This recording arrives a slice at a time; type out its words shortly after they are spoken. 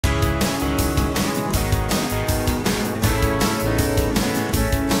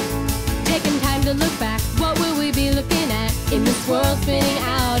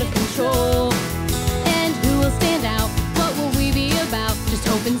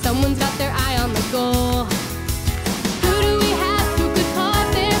someone's got their eye on the goal. Who do we have who could carve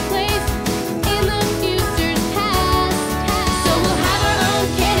their place in the future's past? So we'll have our own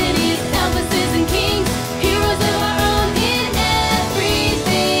Kennedys, Elvises, and Kings, heroes of our own in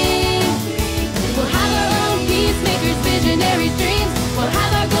everything. We'll have our own peacemakers, visionaries, dreams. We'll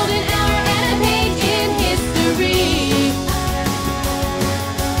have our golden hour and a page in history.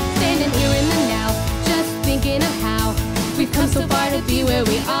 Standing here in the now, just thinking of how we've come so far to be where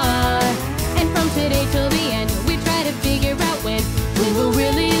we are.